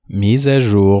Mise à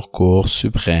jour Cour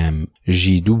suprême.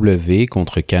 JW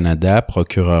contre Canada,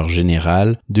 procureur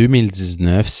général,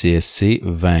 2019 CSC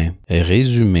 20.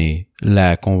 Résumé.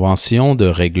 La Convention de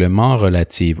règlement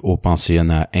relative au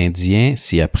pensionnat indien,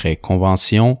 ci-après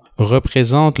convention,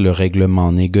 représente le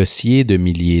règlement négocié de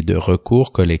milliers de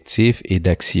recours collectifs et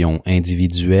d'actions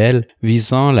individuelles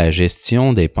visant la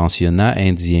gestion des pensionnats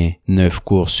indiens. 9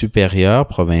 cours supérieures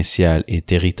provinciales et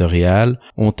territoriales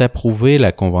ont approuvé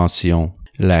la Convention.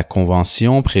 La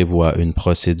Convention prévoit une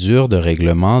procédure de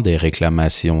règlement des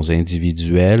réclamations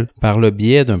individuelles par le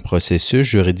biais d'un processus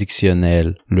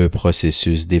juridictionnel. Le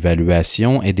processus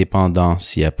d'évaluation est dépendant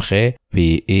ci-après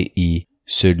P&I.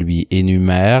 Celui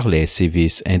énumère les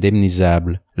sévices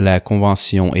indemnisables. La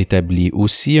Convention établit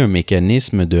aussi un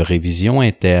mécanisme de révision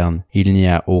interne. Il n'y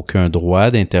a aucun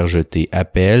droit d'interjeter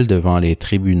appel devant les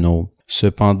tribunaux.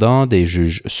 Cependant, des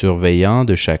juges surveillants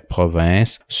de chaque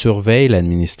province surveillent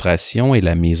l'administration et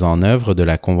la mise en œuvre de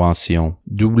la Convention.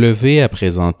 W a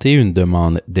présenté une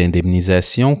demande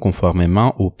d'indemnisation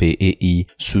conformément au P&I,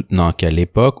 soutenant qu'à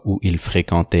l'époque où il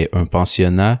fréquentait un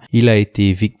pensionnat, il a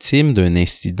été victime d'un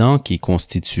incident qui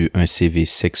constitue un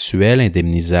sévice sexuel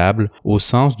indemnisable au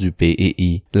sens du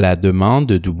P&I. La demande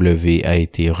de W a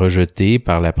été rejetée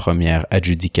par la première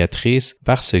adjudicatrice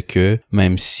parce que,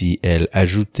 même si elle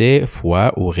ajoutait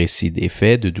au récit des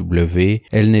faits de W,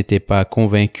 elle n'était pas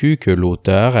convaincue que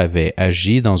l'auteur avait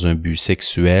agi dans un but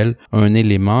sexuel, un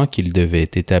élément qu'il devait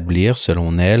établir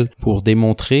selon elle pour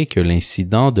démontrer que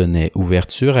l'incident donnait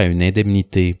ouverture à une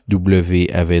indemnité. W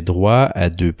avait droit à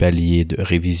 2 paliers de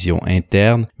révision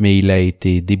interne, mais il a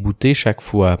été débouté chaque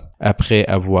fois. Après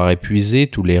avoir épuisé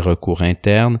tous les recours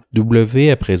internes,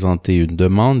 W a présenté une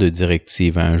demande de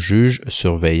directive à un juge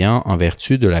surveillant en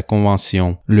vertu de la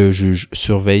Convention. Le juge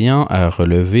surveillant a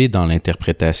relevé dans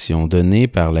l'interprétation donnée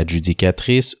par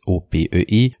l'adjudicatrice au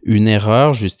P&I une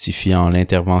erreur justifiant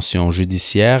l'intervention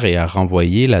judiciaire et a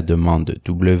renvoyé la demande de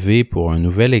W pour un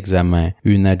nouvel examen.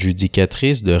 Une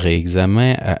adjudicatrice de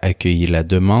réexamen a accueilli la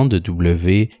demande de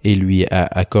W et lui a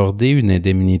accordé une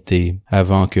indemnité.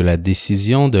 Avant que la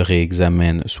décision de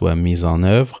réexamen soit mise en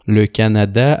œuvre, le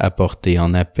Canada a porté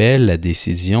en appel la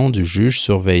décision du juge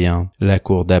surveillant. La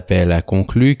Cour d'appel a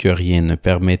conclu que rien ne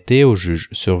permettait au juge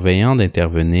surveillant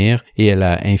d'intervenir et elle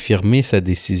a infirmé sa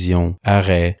décision.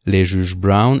 Arrêt. Les juges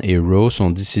Brown et Rowe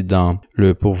sont dissidents.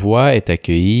 Le pourvoi est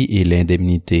accueilli et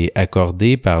l'indemnité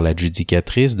accordée par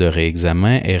l'adjudicatrice de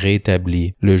réexamen est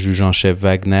réétablie. Le juge en chef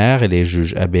Wagner et les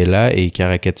juges Abela et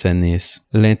Karakatsanis.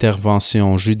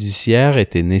 L'intervention judiciaire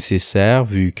était nécessaire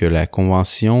vu que la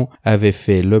Convention avait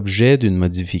fait l'objet d'une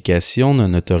modification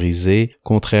non autorisée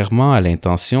contrairement à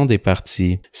l'intention des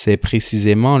parties. C'est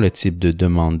précisément le type de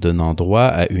demande donnant droit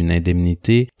à une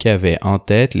indemnité qu'avaient en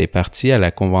tête les parties à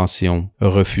la Convention.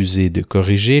 Refuser de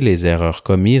corriger les erreurs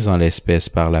commises en l'espèce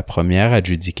par la première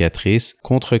adjudicatrice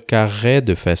contrecarrerait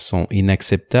de façon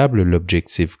inacceptable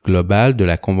l'objectif global de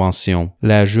la Convention.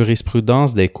 La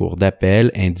jurisprudence des cours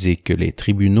d'appel indique que les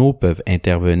tribunaux peuvent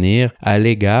intervenir à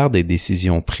l'égard des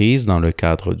décisions prises dans le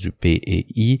cadre du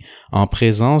P&I en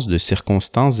présence de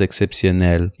circonstances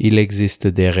exceptionnelles. Il existe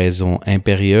des raisons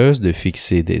impérieuses de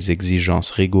fixer des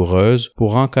exigences rigoureuses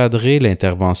pour encadrer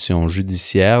l'intervention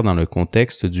judiciaire dans le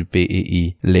contexte du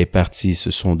P&I. Les parties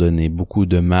se sont donné beaucoup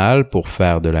de mal pour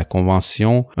faire de la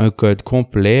Convention un code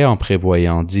complet en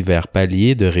prévoyant divers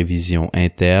paliers de révision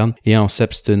interne et en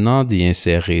s'abstenant d'y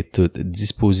insérer toute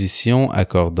disposition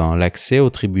accordant l'accès aux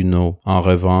tribunaux. En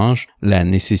revanche, la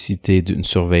nécessité d'une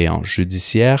surveillance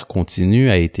judiciaire continue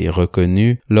a été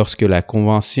reconnue lorsque la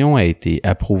Convention a été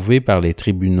approuvée par les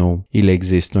tribunaux. Il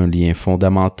existe un lien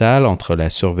fondamental entre la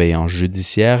surveillance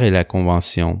judiciaire et la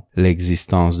Convention.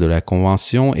 L'existence de la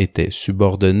Convention était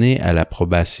subordonnée à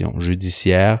l'approbation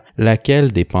judiciaire,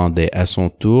 laquelle dépendait à son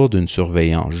tour d'une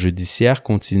surveillance judiciaire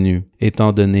continue.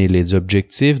 Étant donné les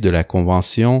objectifs de la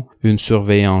Convention, une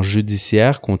surveillance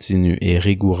judiciaire continue et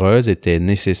rigoureuse était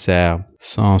nécessaire.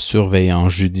 Sans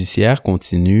surveillance judiciaire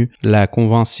continue, la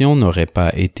Convention n'aurait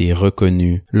pas été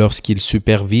reconnue. Lorsqu'ils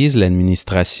supervisent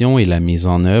l'administration et la mise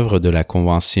en œuvre de la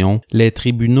Convention, les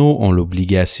tribunaux ont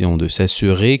l'obligation de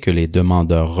s'assurer que les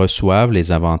demandeurs reçoivent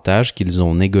les avantages qu'ils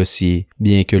ont négociés.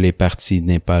 Bien que les parties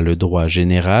n'aient pas le droit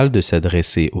général de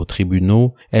s'adresser aux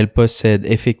tribunaux, elles possèdent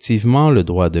effectivement le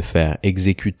droit de faire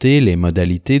exécuter les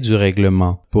modalités du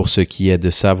règlement. Pour ce qui est de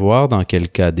savoir dans quel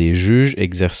cas des juges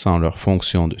exerçant leur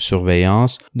fonction de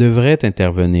surveillance devraient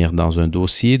intervenir dans un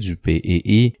dossier du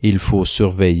P&I, il faut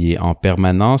surveiller en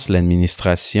permanence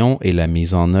l'administration et la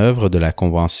mise en œuvre de la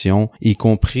Convention, y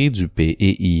compris du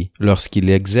P&I. Lorsqu'il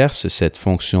exerce cette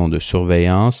fonction de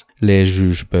surveillance, jurisprudence, les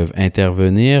juges peuvent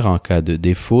intervenir en cas de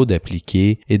défaut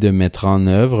d'appliquer et de mettre en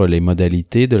œuvre les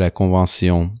modalités de la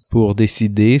Convention. Pour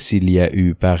décider s'il y a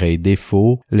eu pareil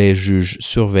défaut, les juges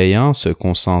surveillants se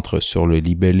concentrent sur le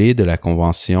libellé de la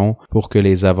Convention pour que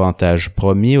les avantages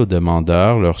promis aux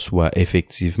demandeurs leur soient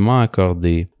effectivement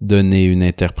accordés. Donner une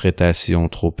interprétation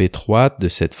trop étroite de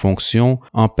cette fonction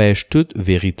empêche toute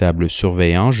véritable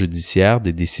surveillance judiciaire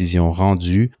des décisions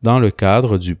rendues dans le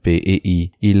cadre du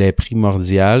PEI. Il est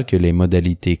primordial que les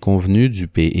modalités convenues du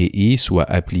PEI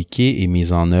soient appliquées et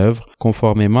mises en œuvre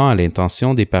conformément à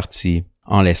l'intention des parties.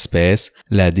 En l'espèce,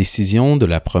 la décision de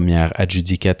la première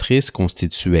adjudicatrice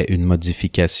constituait une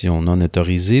modification non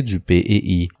autorisée du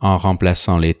PEI, en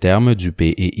remplaçant les termes du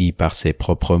PEI par ses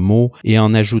propres mots et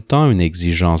en ajoutant une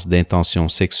exigence d'intention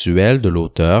sexuelle de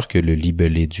l'auteur que le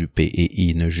libellé du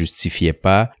PEI ne justifiait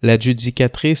pas.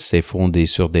 L'adjudicatrice s'est fondée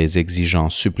sur des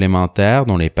exigences supplémentaires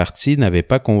dont les parties n'avaient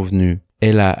pas convenu.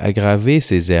 Elle a aggravé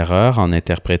ses erreurs en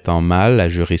interprétant mal la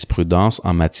jurisprudence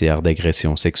en matière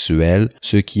d'agression sexuelle,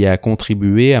 ce qui a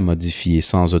contribué à modifier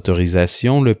sans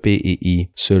autorisation le PEI.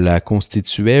 Cela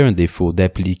constituait un défaut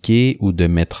d'appliquer ou de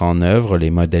mettre en œuvre les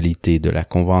modalités de la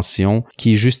Convention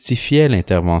qui justifiaient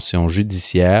l'intervention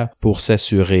judiciaire pour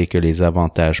s'assurer que les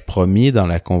avantages promis dans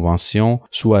la Convention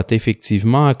soient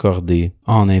effectivement accordés.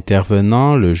 En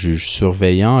intervenant, le juge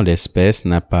surveillant en l'espèce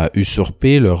n'a pas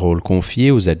usurpé le rôle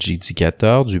confié aux adjudicateurs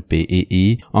du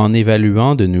PEI en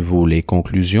évaluant de nouveau les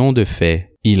conclusions de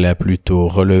fait. Il a plutôt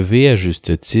relevé à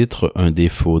juste titre un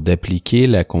défaut d'appliquer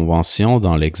la Convention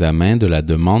dans l'examen de la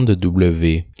demande de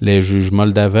W. Les juges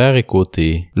moldavers et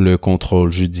cotés. Le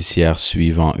contrôle judiciaire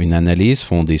suivant une analyse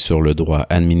fondée sur le droit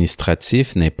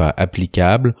administratif n'est pas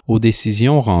applicable aux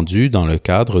décisions rendues dans le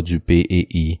cadre du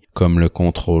PEI. Comme le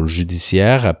contrôle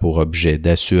judiciaire a pour objet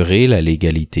d'assurer la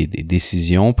légalité des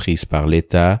décisions prises par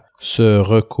l'État, ce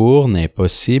recours n'est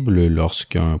possible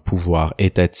lorsqu'un pouvoir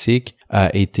étatique a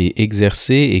été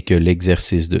exercé et que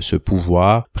l'exercice de ce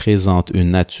pouvoir présente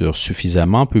une nature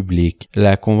suffisamment publique.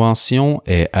 La Convention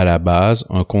est à la base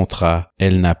un contrat.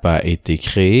 Elle n'a pas été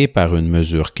créée par une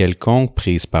mesure quelconque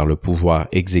prise par le pouvoir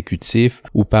exécutif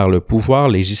ou par le pouvoir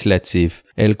législatif.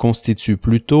 Elle constitue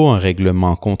plutôt un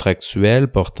règlement contractuel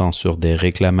portant sur des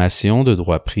réclamations de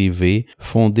droit privé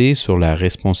fondées sur la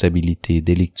responsabilité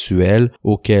délictuelle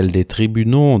auxquelles des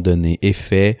tribunaux ont donné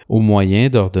effet au moyen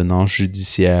d'ordonnances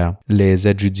judiciaires. Les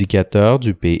adjudicateurs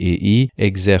du PEI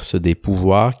exercent des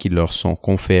pouvoirs qui leur sont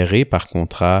conférés par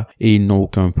contrat et ils n'ont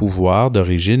aucun pouvoir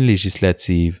d'origine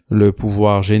législative. Le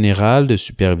pouvoir général de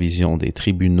supervision des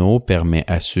tribunaux permet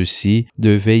à ceux-ci de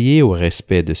veiller au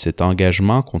respect de cet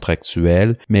engagement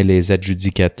contractuel, mais les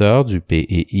adjudicateurs du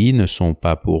PEI ne sont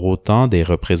pas pour autant des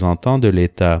représentants de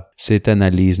l'État. Cette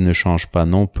analyse ne change pas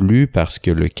non plus parce que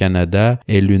le Canada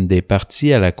est l'une des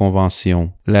parties à la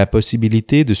Convention. La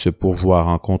possibilité de se pourvoir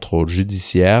en contrôle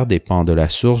judiciaire dépend de la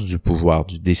source du pouvoir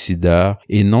du décideur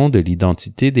et non de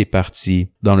l'identité des parties.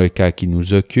 Dans le cas qui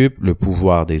nous occupe, le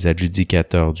pouvoir des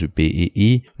adjudicateurs du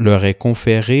PEI leur est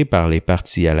conféré par les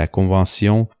parties à la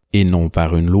Convention et non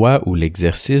par une loi ou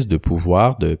l'exercice de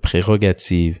pouvoir de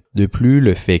prérogative. De plus,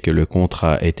 le fait que le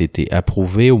contrat ait été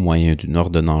approuvé au moyen d'une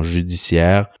ordonnance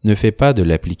judiciaire ne fait pas de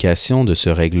l'application de ce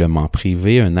règlement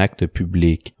privé un acte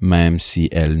public, même si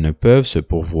elles ne peuvent se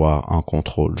pourvoir en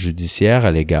contrôle judiciaire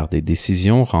à l'égard des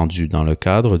décisions rendues dans le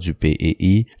cadre du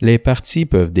PEI. Les parties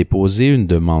peuvent déposer une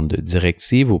demande de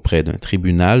directive auprès d'un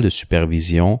tribunal de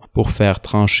supervision pour faire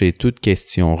trancher toute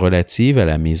question relative à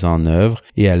la mise en œuvre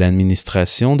et à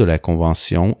l'administration de la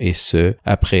Convention, et ce,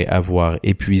 après avoir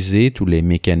épuisé tous les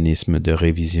mécanismes de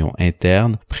révision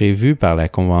interne prévus par la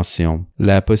Convention.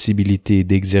 La possibilité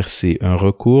d'exercer un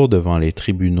recours devant les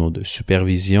tribunaux de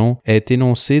supervision est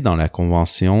énoncée dans la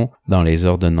Convention, dans les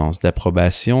ordonnances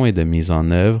d'approbation et de mise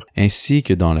en œuvre, ainsi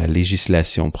que dans la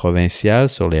législation provinciale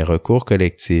sur les recours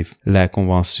collectifs. La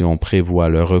Convention prévoit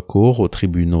le recours aux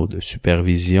tribunaux de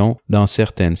supervision dans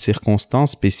certaines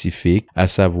circonstances spécifiques, à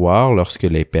savoir lorsque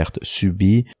les pertes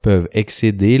subies peuvent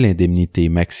excéder l'indemnité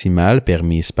maximale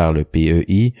permise par le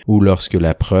PEI ou lorsque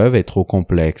la preuve est trop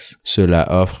complexe.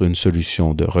 Cela offre une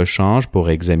solution de rechange pour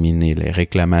examiner les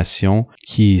réclamations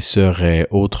qui seraient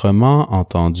autrement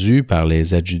entendues par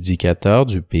les adjudicateurs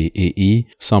du PEI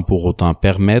sans pour autant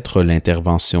permettre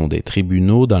l'intervention des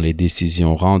tribunaux dans les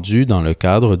décisions rendues dans le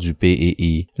cadre du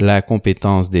PEI. La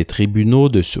compétence des tribunaux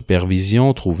de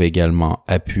supervision trouve également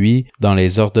appui dans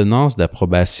les ordonnances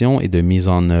d'approbation et de mise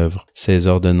en œuvre. Ces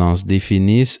ordonnances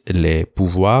définissent les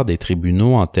pouvoirs des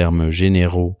tribunaux en termes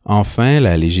généraux. Enfin,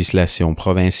 la législation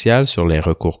provinciale sur les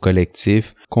recours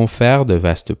collectifs confère de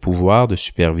vastes pouvoirs de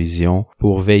supervision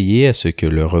pour veiller à ce que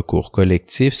le recours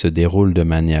collectif se déroule de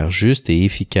manière juste et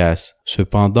efficace.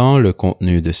 Cependant, le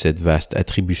contenu de cette vaste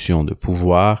attribution de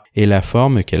pouvoir et la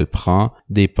forme qu'elle prend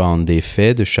dépendent des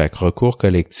faits de chaque recours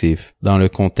collectif. Dans le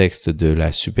contexte de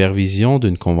la supervision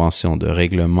d'une convention de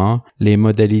règlement, les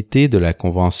modalités de la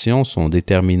convention sont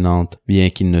déterminantes, bien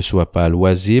qu'il ne soit pas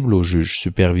loisible aux juges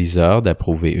superviseurs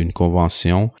d'approuver une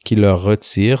convention qui leur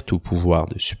retire tout pouvoir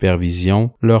de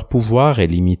supervision. Leur pouvoir est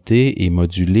limité et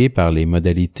modulé par les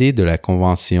modalités de la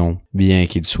convention. Bien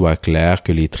qu'il soit clair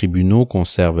que les tribunaux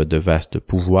conservent de vastes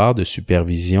pouvoirs de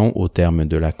supervision au terme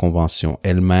de la convention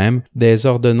elle-même, des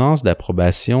ordonnances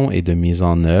d'approbation et de mise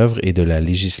en œuvre et de la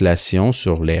législation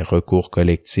sur les recours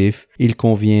collectifs, il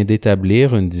convient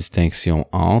d'établir une distinction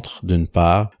entre, d'une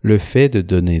part, le fait de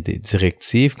donner des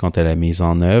directives quant à la mise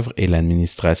en œuvre et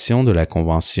l'administration de la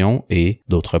convention et,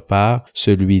 d'autre part,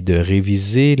 celui de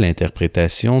réviser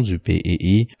l'interprétation du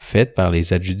PEI faite par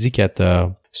les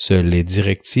adjudicateurs. Seules les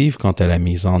directives quant à la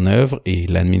mise en œuvre et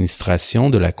l'administration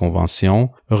de la convention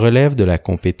relèvent de la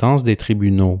compétence des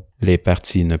tribunaux. Les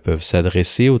parties ne peuvent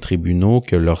s'adresser aux tribunaux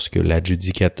que lorsque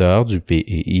l'adjudicateur du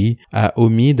PEI a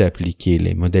omis d'appliquer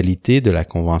les modalités de la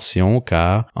convention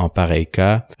car, en pareil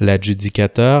cas,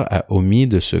 l'adjudicateur a omis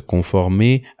de se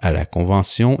conformer à la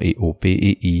convention et au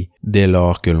PEI. Dès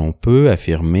lors que l'on peut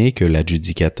affirmer que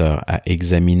l'adjudicateur a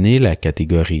examiné la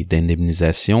catégorie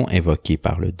d'indemnisation invoquée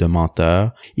par le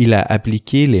demandeur, il a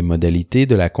appliqué les modalités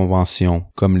de la convention.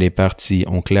 Comme les parties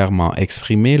ont clairement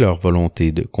exprimé leur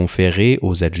volonté de conférer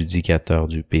aux adjudicateurs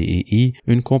du PEI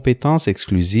une compétence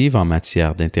exclusive en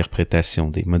matière d'interprétation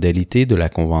des modalités de la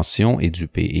convention et du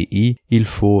PEI, il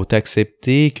faut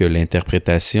accepter que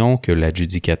l'interprétation que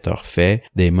l'adjudicateur fait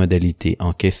des modalités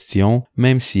en question,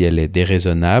 même si elle est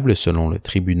déraisonnable selon le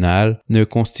tribunal, ne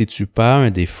constitue pas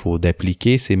un défaut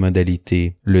d'appliquer ces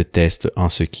modalités. Le test en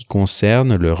ce qui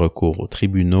concerne le recours aux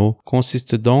tribunaux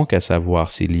consiste donc à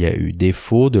savoir s'il y a eu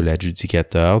défaut de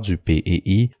l'adjudicateur du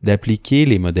PEI d'appliquer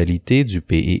les modalités du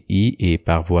PEI et,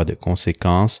 par voie de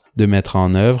conséquence, de mettre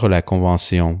en œuvre la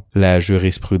convention. La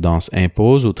jurisprudence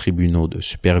impose aux tribunaux de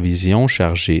supervision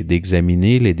chargés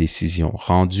d'examiner les décisions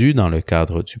rendues dans le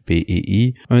cadre du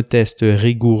PEI un test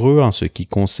rigoureux en ce qui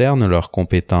concerne leurs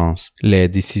compétences. Les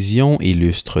décisions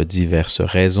illustrent diverses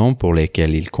raisons pour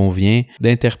lesquelles il convient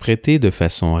d'interpréter de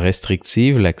façon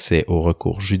restrictive l'accès au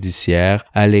recours judiciaire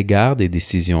à l'égard des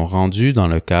décisions rendues dans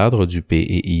le cadre du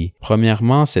PEI.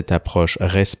 Premièrement, cette approche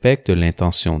respecte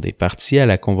l'intention des parties à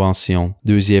la Convention.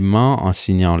 Deuxièmement, en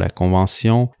signant la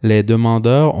Convention, les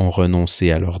demandeurs ont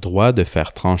renoncé à leur droit de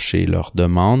faire trancher leurs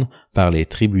demandes par les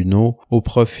tribunaux au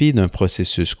profit d'un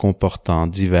processus comportant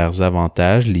divers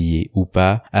avantages liés ou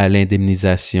pas à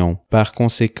l'indemnisation. Par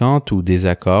conséquent, tout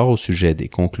désaccord au sujet des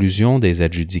conclusions des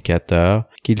adjudicateurs,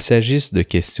 qu'il s'agisse de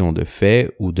questions de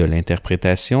fait ou de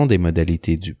l'interprétation des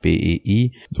modalités du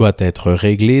PEI, doit être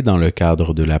réglé dans le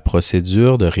cadre de la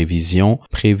procédure de révision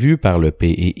prévue par le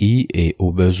PEI et,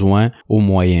 au besoin, au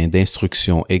moyen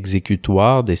d'instructions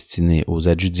exécutoires destinées aux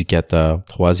adjudicateurs.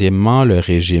 Troisièmement, le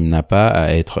régime n'a pas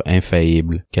à être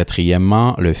infaillible.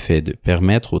 Quatrièmement, le fait de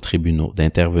permettre aux tribunaux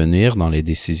d'intervenir dans les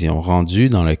décisions rendues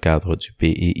dans le cadre du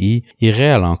PEI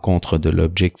irait à l'encontre de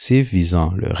l'objectif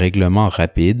visant le règlement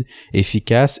rapide,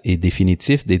 efficace et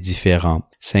définitif des différends.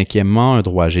 Cinquièmement, un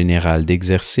droit général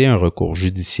d'exercer un recours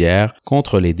judiciaire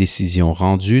contre les décisions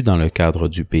rendues dans le cadre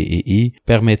du PEI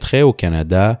permettrait au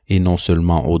Canada, et non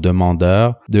seulement aux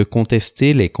demandeurs, de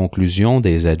contester les conclusions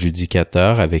des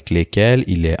adjudicateurs avec lesquels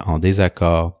il est en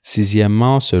désaccord.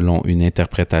 Sixièmement, selon une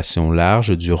interprétation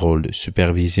large du rôle de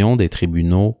supervision des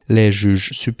tribunaux, les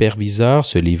juges superviseurs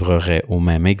se livreraient au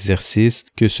même exercice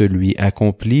que celui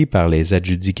accompli par les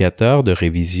adjudicateurs de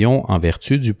révision en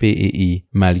vertu du PEI,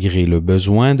 malgré le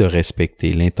besoin de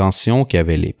respecter l'intention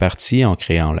qu'avaient les parties en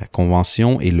créant la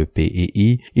Convention et le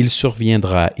PEI, il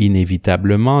surviendra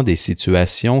inévitablement des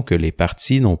situations que les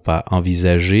parties n'ont pas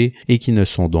envisagées et qui ne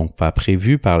sont donc pas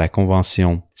prévues par la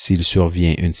Convention. S'il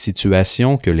survient une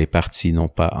situation que les parties n'ont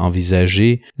pas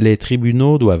envisagée, les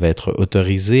tribunaux doivent être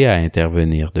autorisés à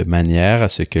intervenir de manière à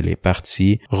ce que les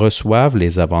parties reçoivent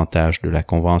les avantages de la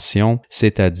Convention,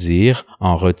 c'est-à-dire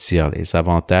en retirent les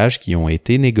avantages qui ont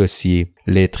été négociés.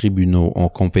 Les tribunaux ont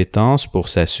compétence pour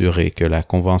s'assurer que la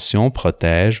Convention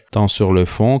protège, tant sur le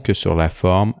fond que sur la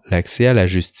forme, l'accès à la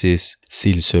justice.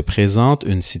 S'il se présente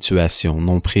une situation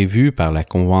non prévue par la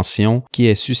Convention qui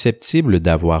est susceptible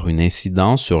d'avoir une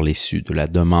incidence sur l'issue de la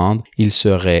demande, il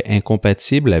serait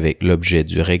incompatible avec l'objet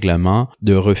du règlement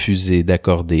de refuser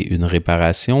d'accorder une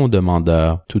réparation au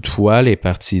demandeur. Toutefois, les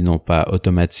parties n'ont pas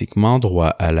automatiquement droit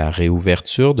à la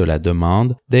réouverture de la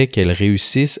demande dès qu'elles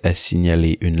réussissent à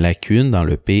signaler une lacune dans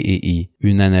le PEI.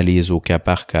 Une analyse au cas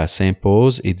par cas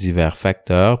s'impose et divers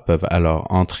facteurs peuvent alors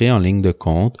entrer en ligne de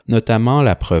compte, notamment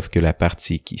la preuve que la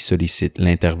partie qui sollicite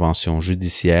l'intervention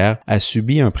judiciaire a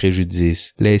subi un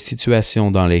préjudice. Les situations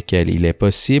dans lesquelles il est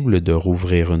possible de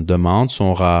rouvrir une demande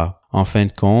sont rares. En fin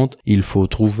de compte, il faut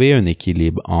trouver un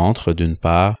équilibre entre, d'une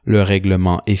part, le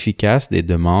règlement efficace des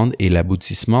demandes et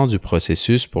l'aboutissement du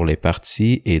processus pour les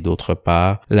parties et, d'autre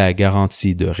part, la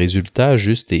garantie de résultats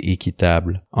justes et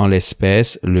équitables. En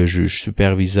l'espèce, le juge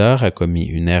superviseur a commis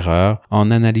une erreur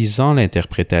en analysant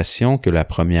l'interprétation que la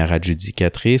première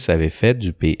adjudicatrice avait faite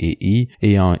du PEI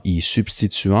et en y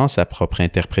substituant sa propre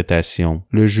interprétation.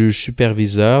 Le juge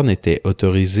superviseur n'était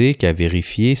autorisé qu'à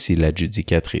vérifier si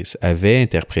l'adjudicatrice avait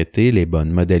interprété les bonnes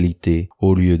modalités.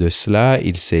 Au lieu de cela,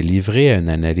 il s'est livré à une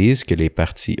analyse que les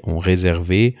parties ont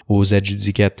réservée aux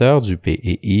adjudicateurs du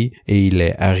PEI et il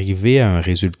est arrivé à un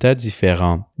résultat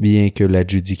différent. Bien que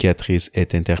l'adjudicatrice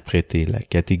ait interprété la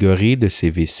catégorie de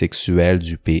sévices sexuels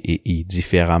du PEI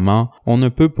différemment, on ne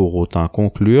peut pour autant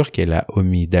conclure qu'elle a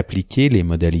omis d'appliquer les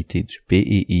modalités du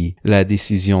PEI. La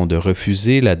décision de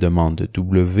refuser la demande de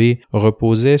W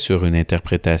reposait sur une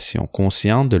interprétation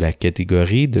consciente de la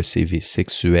catégorie de sévices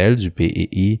sexuels du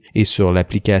PEI et sur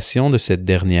l'application de cette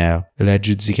dernière.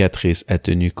 L'adjudicatrice a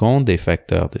tenu compte des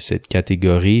facteurs de cette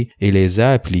catégorie et les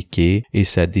a appliqués et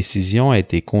sa décision a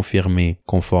été confirmée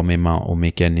conformément au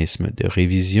mécanisme de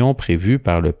révision prévu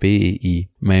par le PEI.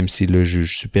 Même si le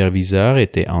juge superviseur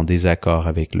était en désaccord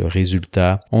avec le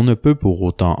résultat, on ne peut pour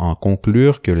autant en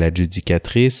conclure que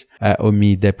l'adjudicatrice a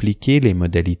omis d'appliquer les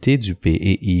modalités du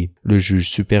PEI. Le juge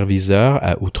superviseur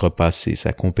a outrepassé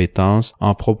sa compétence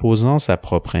en proposant sa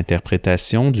propre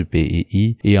interprétation du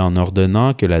PEI et en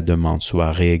ordonnant que la demande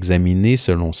soit réexaminée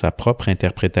selon sa propre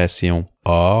interprétation.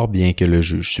 Or, bien que le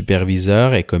juge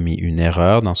superviseur ait commis une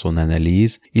erreur dans son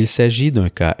analyse, il s'agit d'un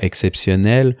cas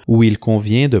exceptionnel où il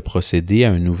convient de procéder à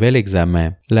un nouvel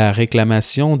examen. La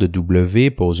réclamation de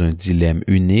W pose un dilemme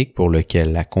unique pour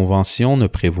lequel la Convention ne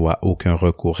prévoit aucun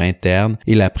recours interne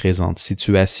et la présente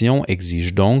situation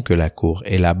exige donc que la Cour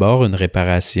élabore une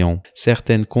réparation.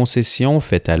 Certaines concessions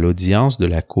faites à l'audience de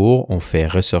la Cour ont fait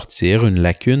ressortir une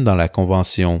lacune dans la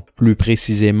Convention. Plus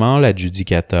précisément,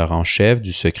 l'adjudicateur en chef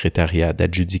du secrétariat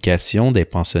d'adjudication des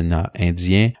pensionnats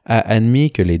indiens a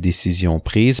admis que les décisions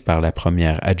prises par la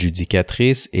première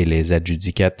adjudicatrice et les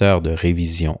adjudicateurs de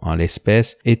révision en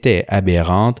l'espèce étaient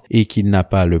aberrantes et qu'il n'a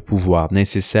pas le pouvoir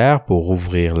nécessaire pour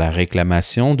ouvrir la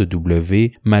réclamation de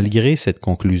W malgré cette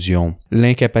conclusion.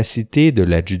 L'incapacité de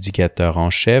l'adjudicateur en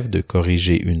chef de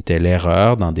corriger une telle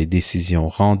erreur dans des décisions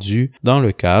rendues dans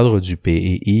le cadre du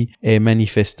PEI est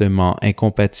manifestement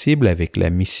incompatible avec la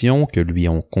mission que lui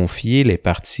ont confiée les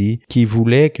parties qui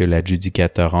voulaient que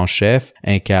l'adjudicateur en chef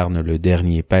incarne le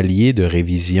dernier palier de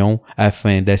révision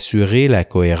afin d'assurer la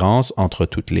cohérence entre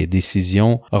toutes les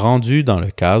décisions rendues dans le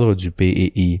cadre du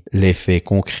PEI. L'effet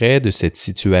concret de cette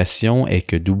situation est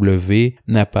que W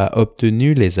n'a pas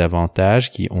obtenu les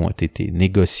avantages qui ont été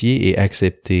négociés et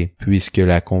acceptés. Puisque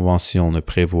la Convention ne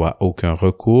prévoit aucun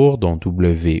recours dont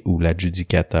W ou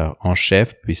l'adjudicateur en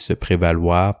chef puisse se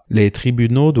prévaloir, les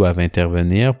tribunaux doivent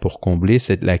intervenir pour combler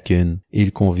cette lacune.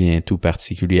 Il convient tout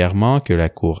particulièrement que la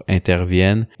Cour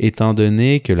intervienne étant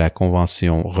donné que la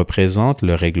Convention représente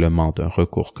le règlement d'un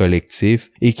recours collectif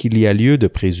et qu'il y a lieu de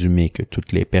présumer que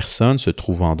toutes les personnes se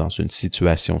trouvant dans une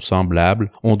situation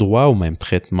semblable ont droit au même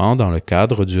traitement dans le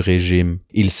cadre du régime.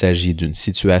 Il s'agit d'une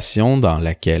situation dans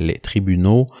laquelle les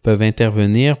tribunaux peuvent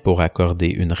intervenir pour accorder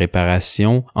une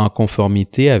réparation en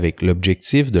conformité avec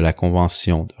l'objectif de la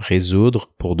Convention de résoudre,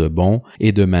 pour de bon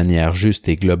et de manière juste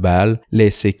et globale, les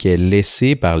séquelles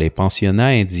laissées par les pensionnats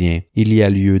indiens. Il y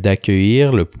a lieu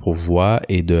d'accueillir le pourvoi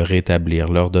et de rétablir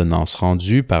l'ordonnance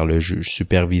rendue par le juge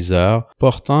superviseur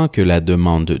portant que la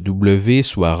demande de W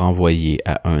soit renvoyée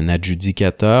à un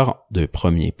adjudicateur de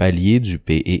premier palier du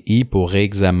PEI pour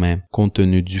réexamen. Compte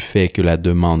tenu du fait que la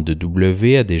demande de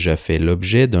W a déjà fait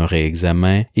l'objet d'un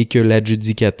réexamen et que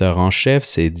l'adjudicateur en chef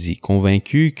s'est dit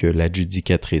convaincu que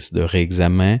l'adjudicatrice de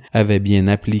réexamen avait bien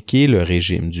appliqué le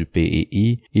régime du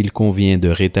PEI, il convient de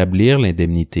rétablir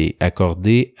l'indemnité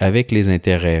accordée avec les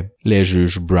intérêts. Les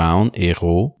juges Brown et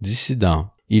Rowe, dissidents.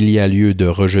 il y a lieu de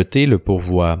rejeter le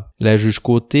pourvoi. La juge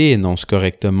Côté énonce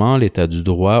correctement l'état du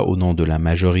droit au nom de la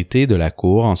majorité de la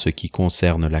Cour en ce qui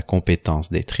concerne la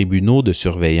compétence des tribunaux de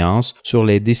surveillance sur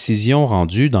les décisions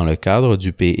rendues dans le cadre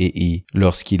du PEI.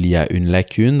 Lorsqu'il y a une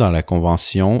lacune dans la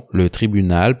Convention, le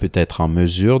tribunal peut être en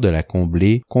mesure de la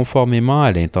combler conformément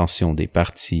à l'intention des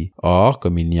parties. Or,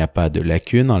 comme il n'y a pas de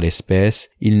lacune en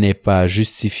l'espèce, il n'est pas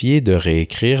justifié de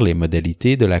réécrire les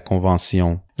modalités de la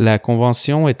Convention. La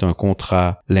Convention est un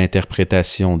contrat.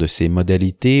 L'interprétation de ces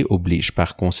modalités oblige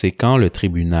par conséquent le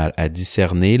tribunal à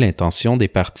discerner l'intention des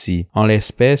parties. En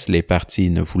l'espèce, les parties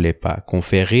ne voulaient pas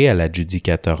conférer à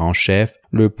l'adjudicateur en chef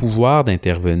le pouvoir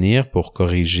d'intervenir pour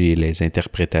corriger les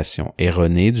interprétations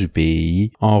erronées du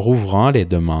PEI en rouvrant les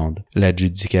demandes.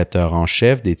 L'adjudicateur en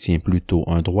chef détient plutôt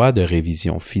un droit de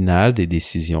révision finale des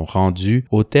décisions rendues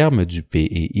au terme du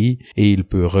PEI et il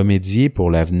peut remédier pour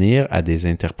l'avenir à des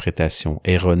interprétations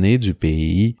erronées du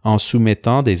PEI en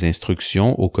soumettant des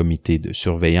instructions au comité de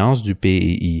surveillance du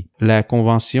PEI. La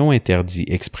Convention interdit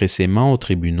expressément aux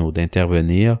tribunaux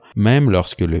d'intervenir, même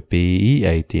lorsque le PEI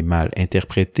a été mal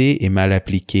interprété et mal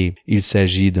appliqué. Il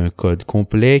s'agit d'un code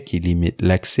complet qui limite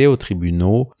l'accès aux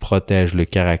tribunaux, protège le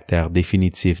caractère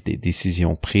définitif des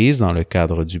décisions prises dans le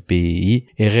cadre du PEI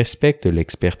et respecte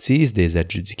l'expertise des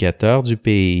adjudicateurs du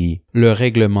PEI. Le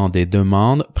règlement des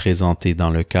demandes présentées dans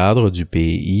le cadre du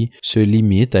PEI se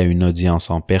limite à une audience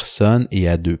en personne et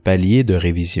à 2 paliers de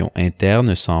révision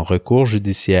interne sans recours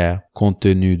judiciaire. Compte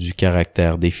tenu du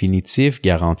caractère définitif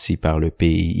garanti par le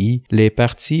PEI, les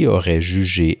parties auraient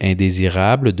jugé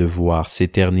indésirable de voir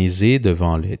s'éterniser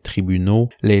devant les tribunaux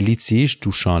les litiges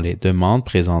touchant les demandes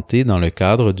présentées dans le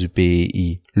cadre du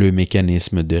PEI. Le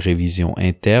mécanisme de révision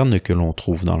interne que l'on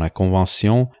trouve dans la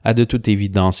Convention a de toute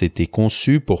évidence été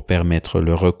conçu pour permettre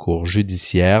le recours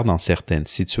judiciaire dans certaines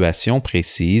situations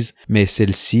précises, mais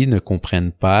celles-ci ne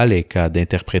comprennent pas les cas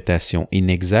d'interprétation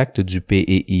inexacte du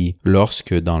PEI.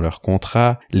 Lorsque, dans leur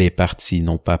contrat, les parties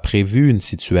n'ont pas prévu une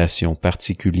situation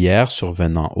particulière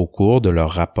survenant au cours de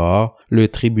leur rapport, le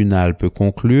tribunal peut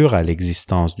conclure à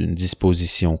l'existence d'une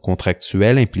disposition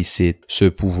contractuelle implicite. Ce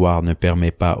pouvoir ne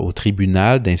permet pas au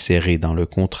tribunal d'insérer dans le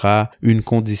contrat une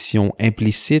condition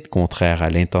implicite contraire à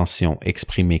l'intention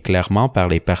exprimée clairement par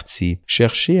les parties.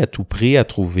 Chercher à tout prix à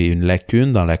trouver une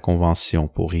lacune dans la Convention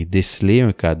pour y déceler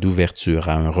un cas d'ouverture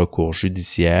à un recours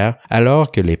judiciaire,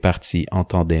 alors que les parties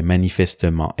entendaient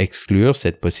manifestement exclure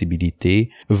cette possibilité,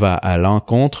 va à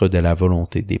l'encontre de la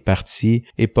volonté des parties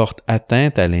et porte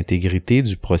atteinte à l'intégrité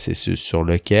du processus sur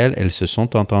lequel elles se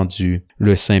sont entendues.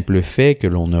 Le simple fait que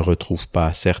l'on ne retrouve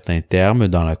pas certains termes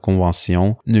dans la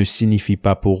Convention ne signifie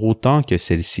pas pour autant que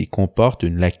celle-ci comporte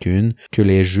une lacune que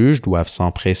les juges doivent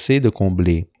s'empresser de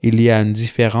combler. Il y a une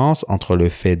différence entre le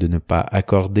fait de ne pas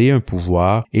accorder un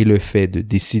pouvoir et le fait de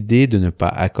décider de ne pas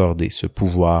accorder ce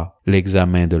pouvoir.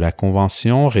 L'examen de la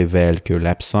Convention révèle que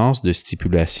l'absence de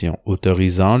stipulation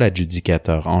autorisant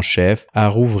l'adjudicateur en chef à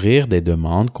rouvrir des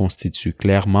demandes constitue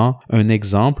clairement un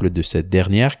exemple de cette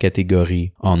dernière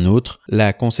catégorie. En outre,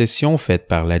 la concession faite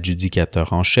par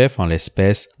l'adjudicateur en chef en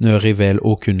l'espèce ne révèle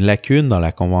aucune lacune dans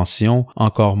la Convention,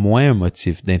 encore moins un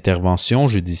motif d'intervention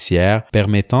judiciaire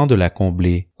permettant de la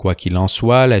combler. Quoi qu'il en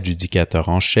soit, l'adjudicateur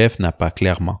en chef n'a pas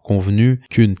clairement convenu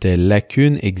qu'une telle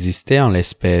lacune existait en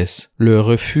l'espèce. Le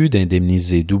refus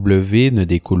d'indemniser W ne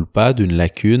découle pas d'une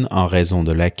lacune en raison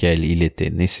de laquelle il était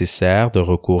nécessaire de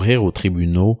recourir aux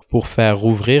tribunaux pour faire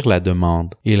rouvrir la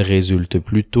demande. Il résulte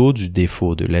plutôt du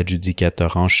défaut de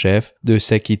l'adjudicateur en chef de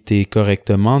s'acquitter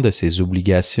correctement de ses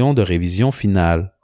obligations de révision finale.